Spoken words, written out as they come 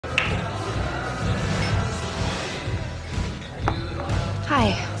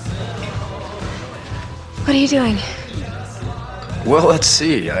Hi. What are you doing? Well, let's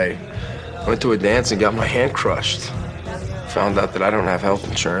see. I went to a dance and got my hand crushed. Found out that I don't have health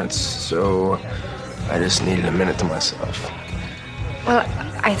insurance, so I just needed a minute to myself. Well,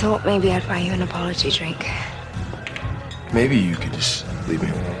 I thought maybe I'd buy you an apology drink. Maybe you could just leave me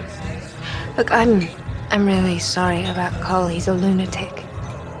alone. Look, I'm really sorry about Cole. He's a lunatic.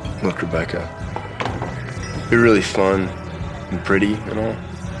 Look, Rebekah, you're really fun and pretty and all,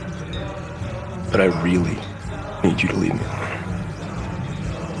 but I really need you to leave me alone.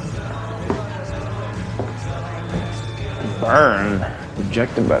 Burn.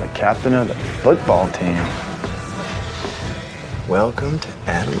 Rejected by the captain of the football team. Welcome to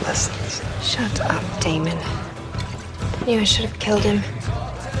adolescence. Shut up, Damon. Knew I should have killed him.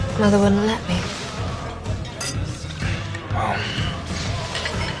 Mother wouldn't let me. Well,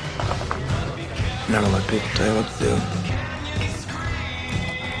 never let people tell you what to do.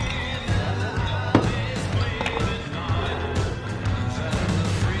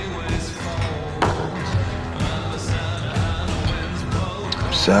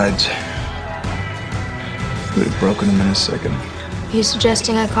 Besides, you would have broken him in a second. Are you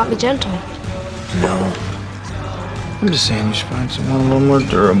suggesting I can't be gentle? No. I'm just saying you should find someone a little more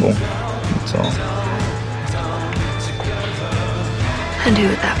durable. That's all. And who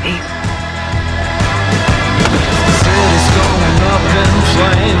would that be? City's going up in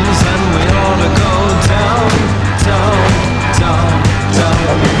flames, and we ought to go down, down, down, down,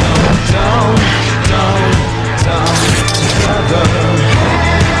 down, down, down, together.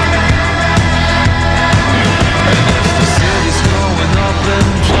 And if the city's going up in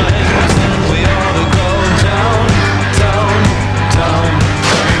flames, then we ought to go down, down, down,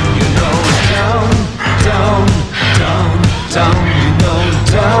 down, you know, down, down, down, down, you know,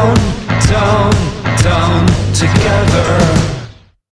 down, down, down, together.